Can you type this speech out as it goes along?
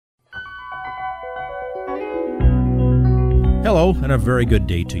Hello, and a very good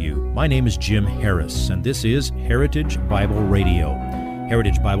day to you. My name is Jim Harris, and this is Heritage Bible Radio.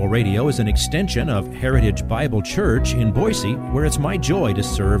 Heritage Bible Radio is an extension of Heritage Bible Church in Boise, where it's my joy to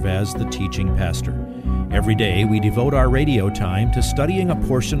serve as the teaching pastor. Every day, we devote our radio time to studying a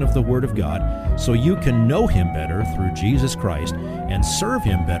portion of the Word of God so you can know Him better through Jesus Christ and serve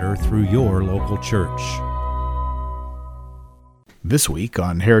Him better through your local church. This week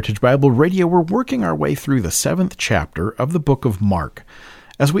on Heritage Bible Radio, we're working our way through the 7th chapter of the book of Mark.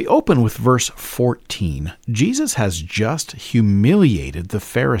 As we open with verse 14, Jesus has just humiliated the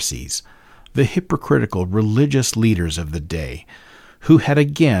Pharisees, the hypocritical religious leaders of the day, who had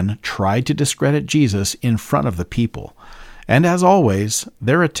again tried to discredit Jesus in front of the people. And as always,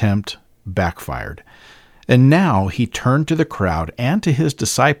 their attempt backfired. And now he turned to the crowd and to his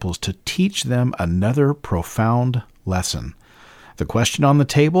disciples to teach them another profound lesson. The question on the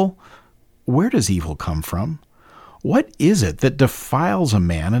table, where does evil come from? What is it that defiles a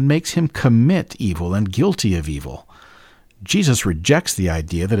man and makes him commit evil and guilty of evil? Jesus rejects the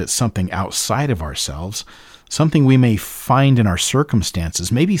idea that it's something outside of ourselves, something we may find in our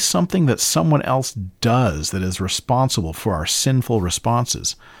circumstances, maybe something that someone else does that is responsible for our sinful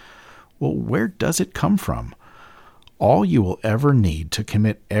responses. Well, where does it come from? All you will ever need to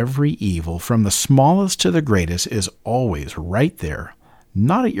commit every evil, from the smallest to the greatest, is always right there,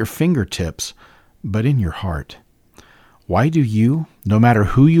 not at your fingertips, but in your heart. Why do you, no matter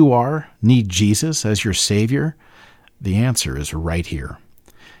who you are, need Jesus as your Savior? The answer is right here.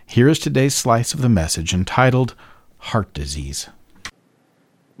 Here is today's slice of the message entitled, Heart Disease.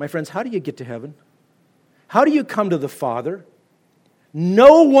 My friends, how do you get to heaven? How do you come to the Father?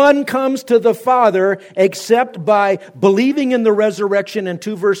 No one comes to the Father except by believing in the resurrection and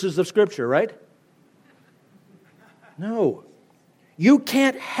 2 verses of Scripture, right? No. You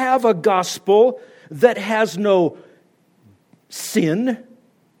can't have a gospel that has no sin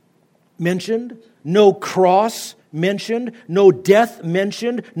mentioned, no cross mentioned, no death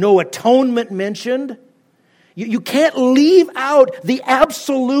mentioned, no atonement mentioned. You can't leave out the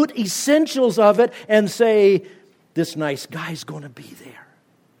absolute essentials of it and say, this nice guy's going to be there.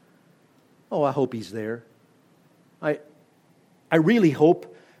 Oh, I hope he's there. I really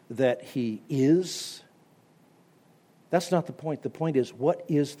hope that he is. That's not the point. The point is, what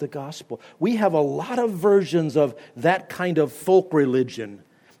is the gospel? We have a lot of versions of that kind of folk religion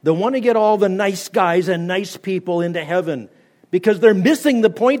that want to get all the nice guys and nice people into heaven because they're missing the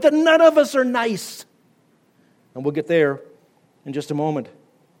point that none of us are nice. And we'll get there in just a moment.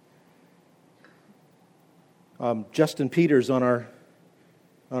 Justin Peters on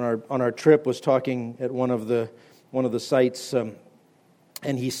our trip was talking at one of the sites, and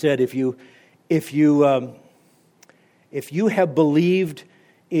he said, if you have believed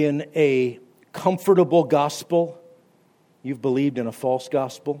in a comfortable gospel, you've believed in a false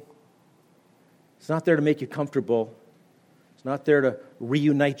gospel. It's not there to make you comfortable. It's not there to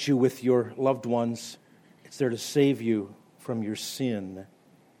reunite you with your loved ones. It's there to save you from your sin.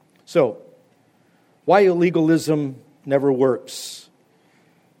 So, why legalism never works?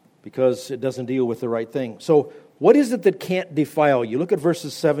 Because it doesn't deal with the right thing. So, what is it that can't defile you? Look at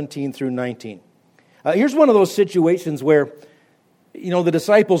verses 17 through 19. Here's one of those situations where, the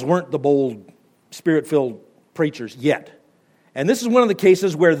disciples weren't the bold, Spirit-filled preachers yet. And this is one of the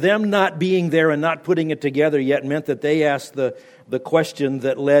cases where them not being there and not putting it together yet meant that they asked the question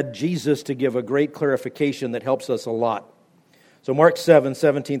that led Jesus to give a great clarification that helps us a lot. So Mark 7,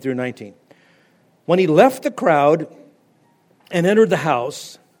 17 through 19. When he left the crowd and entered the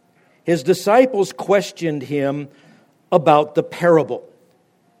house, his disciples questioned him about the parable.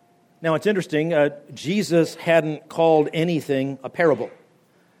 Now, it's interesting, Jesus hadn't called anything a parable.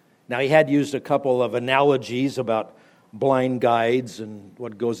 Now, he had used a couple of analogies about blind guides and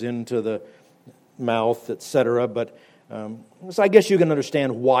what goes into the mouth, etc., but so I guess you can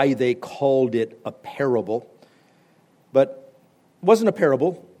understand why they called it a parable. But it wasn't a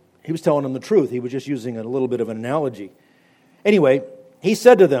parable. He was telling them the truth. He was just using a little bit of an analogy. Anyway, he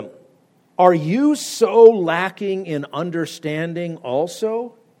said to them, "Are you so lacking in understanding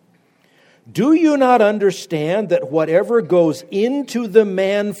also? Do you not understand that whatever goes into the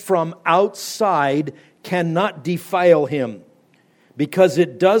man from outside cannot defile him, because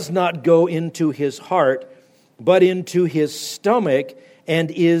it does not go into his heart, but into his stomach and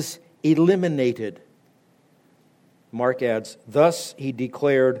is eliminated?" Mark adds, "Thus he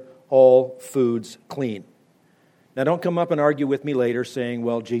declared all foods clean." Now don't come up and argue with me later saying,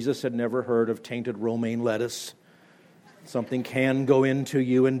 well, Jesus had never heard of tainted romaine lettuce. Something can go into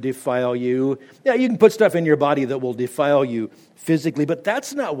you and defile you. Yeah, you can put stuff in your body that will defile you physically, but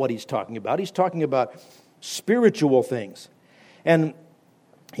that's not what he's talking about. He's talking about spiritual things. And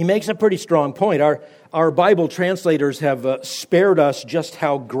he makes a pretty strong point. Our Bible translators have spared us just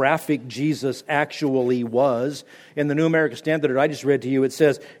how graphic Jesus actually was. In the New American Standard that I just read to you, it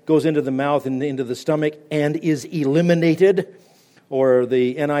says, goes into the mouth and into the stomach and is eliminated. Or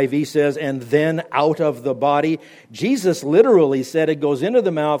the NIV says, and then out of the body. Jesus literally said it goes into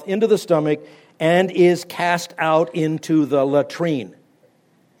the mouth, into the stomach, and is cast out into the latrine.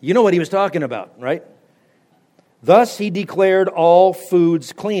 You know what he was talking about, right? Thus he declared all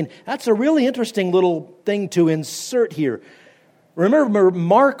foods clean. That's a really interesting little thing to insert here. Remember,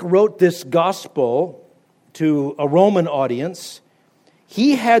 Mark wrote this gospel to a Roman audience.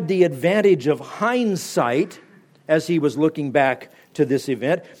 He had the advantage of hindsight as he was looking back to this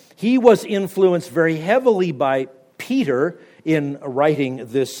event. He was influenced very heavily by Peter in writing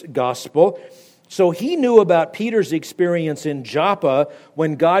this gospel. So he knew about Peter's experience in Joppa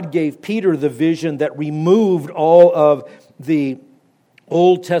when God gave Peter the vision that removed all of the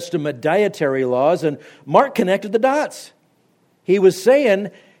Old Testament dietary laws, and Mark connected the dots. He was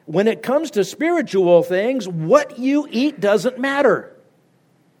saying, when it comes to spiritual things, what you eat doesn't matter.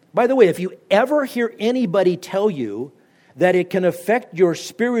 By the way, if you ever hear anybody tell you that it can affect your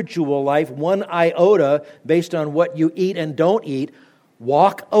spiritual life one iota based on what you eat and don't eat,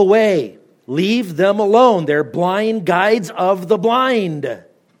 walk away. Leave them alone. They're blind guides of the blind.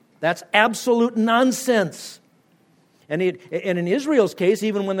 That's absolute nonsense. And in Israel's case,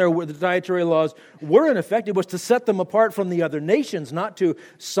 even when the dietary laws were in effect, it was to set them apart from the other nations, not to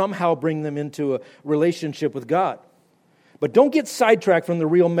somehow bring them into a relationship with God. But don't get sidetracked from the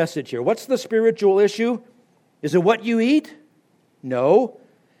real message here. What's the spiritual issue? Is it what you eat? No.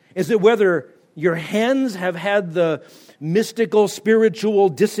 Is it whether your hands have had the mystical spiritual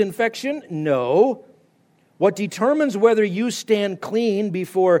disinfection? No. What determines whether you stand clean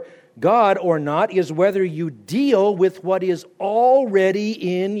before God or not is whether you deal with what is already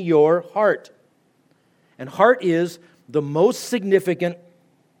in your heart. And heart is the most significant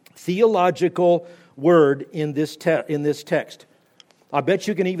theological word in this text. I bet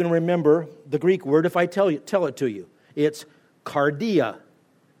you can even remember the Greek word if I tell it to you. It's cardia.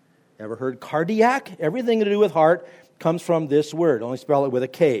 Ever heard cardiac? Everything to do with heart comes from this word. Only spell it with a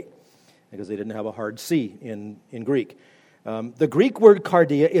K, because they didn't have a hard C in Greek. The Greek word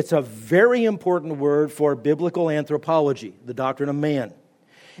cardia, it's a very important word for biblical anthropology, the doctrine of man.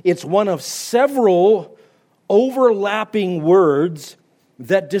 It's one of several overlapping words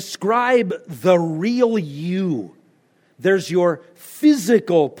that describe the real you. There's your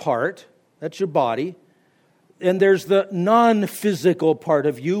physical part, that's your body, and there's the non-physical part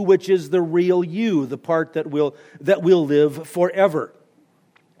of you, which is the real you, the part that will live forever.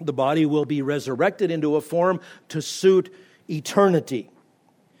 The body will be resurrected into a form to suit eternity.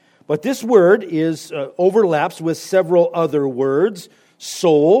 But this word overlaps with several other words: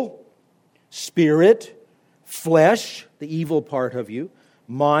 soul, spirit, flesh, the evil part of you,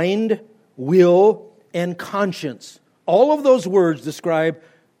 mind, will, and conscience. All of those words describe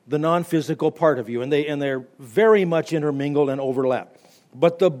the non-physical part of you, and they're very much intermingled and overlap.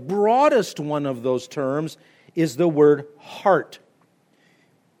 But the broadest one of those terms is the word heart.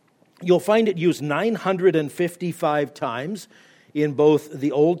 You'll find it used 955 times in both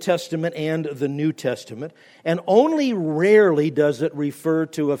the Old Testament and the New Testament, and only rarely does it refer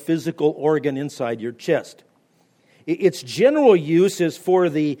to a physical organ inside your chest. Its general use is for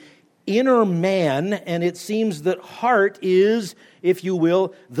the inner man, and it seems that heart is, if you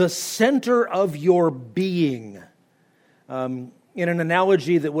will, the center of your being. In an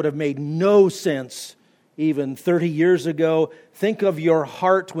analogy that would have made no sense even 30 years ago, think of your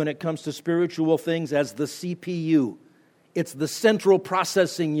heart when it comes to spiritual things as the CPU. It's the central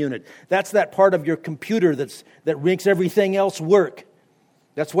processing unit. That's that part of your computer that makes everything else work.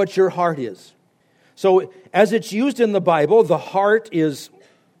 That's what your heart is. So as it's used in the Bible, the heart is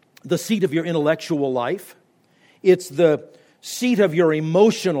the seat of your intellectual life. It's the seat of your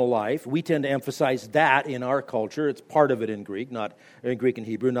emotional life. We tend to emphasize that in our culture. It's part of it in Greek, not in Greek and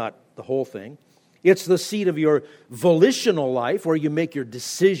Hebrew, not the whole thing. It's the seat of your volitional life, where you make your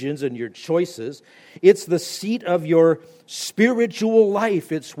decisions and your choices. It's the seat of your spiritual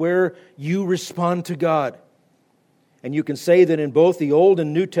life. It's where you respond to God. And you can say that in both the Old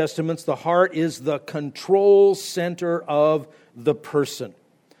and New Testaments, the heart is the control center of the person.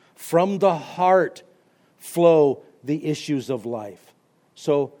 From the heart flow the issues of life.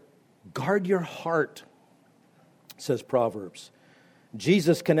 So guard your heart, says Proverbs.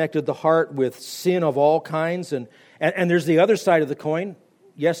 Jesus connected the heart with sin of all kinds. And there's the other side of the coin.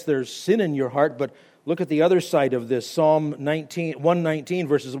 Yes, there's sin in your heart, but look at the other side of this. Psalm 119,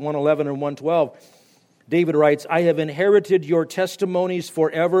 verses 111 and 112. David writes, I have inherited your testimonies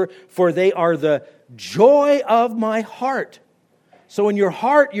forever, for they are the joy of my heart. So in your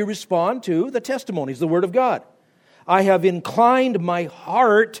heart, you respond to the testimonies, the Word of God. I have inclined my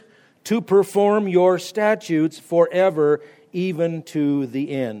heart to perform your statutes forever, even to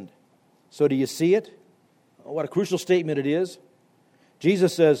the end. So do you see it? What a crucial statement it is.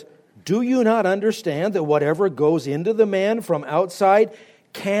 Jesus says, do you not understand that whatever goes into the man from outside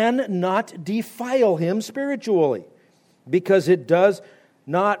cannot defile him spiritually? Because it does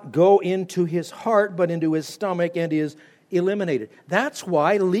not go into his heart, but into his stomach and is eliminated. That's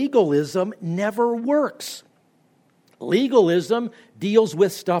why legalism never works. Legalism deals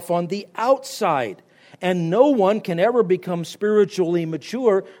with stuff on the outside, and no one can ever become spiritually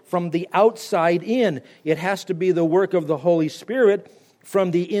mature from the outside in. It has to be the work of the Holy Spirit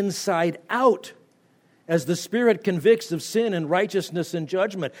from the inside out. As the Spirit convicts of sin and righteousness and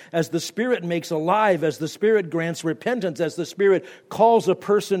judgment, as the Spirit makes alive, as the Spirit grants repentance, as the Spirit calls a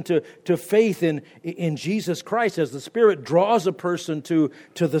person to faith in Jesus Christ, as the Spirit draws a person to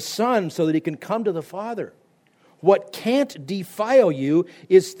the Son so that he can come to the Father. What can't defile you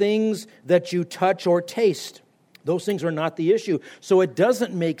is things that you touch or taste. Those things are not the issue. So it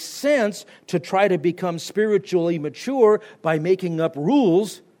doesn't make sense to try to become spiritually mature by making up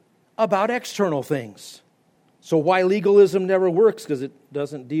rules about external things. So why legalism never works? Because it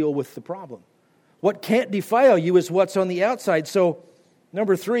doesn't deal with the problem. What can't defile you is what's on the outside. So,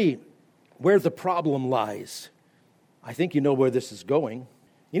 number 3, where the problem lies. I think you know where this is going.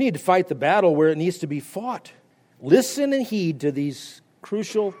 You need to fight the battle where it needs to be fought. Listen and heed to these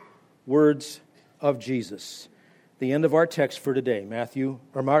crucial words of Jesus. The end of our text for today, Mark,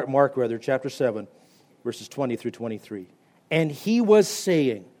 chapter 7, verses 20 through 23. And he was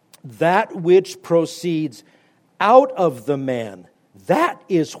saying, that which proceeds out of the man, that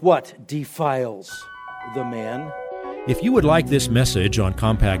is what defiles the man. If you would like this message on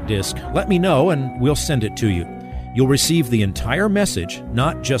compact disc, let me know and we'll send it to you. You'll receive the entire message,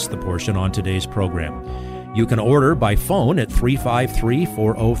 not just the portion on today's program. You can order by phone at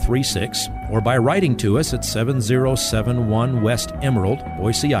 353-4036 or by writing to us at 7071 West Emerald,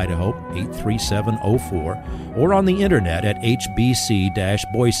 Boise, Idaho, 83704, or on the internet at hbc-boise.org.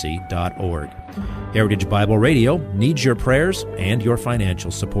 Heritage Bible Radio needs your prayers and your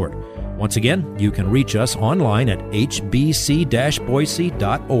financial support. Once again, you can reach us online at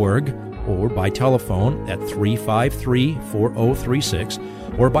hbc-boise.org or by telephone at 353-4036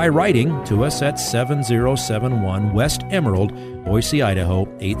 or by writing to us at 7071 West Emerald, Boise, Idaho,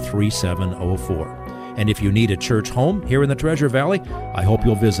 83704. And if you need a church home here in the Treasure Valley, I hope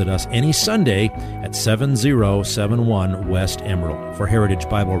you'll visit us any Sunday at 7071 West Emerald. For Heritage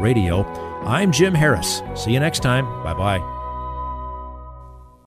Bible Radio, I'm Jim Harris. See you next time. Bye-bye.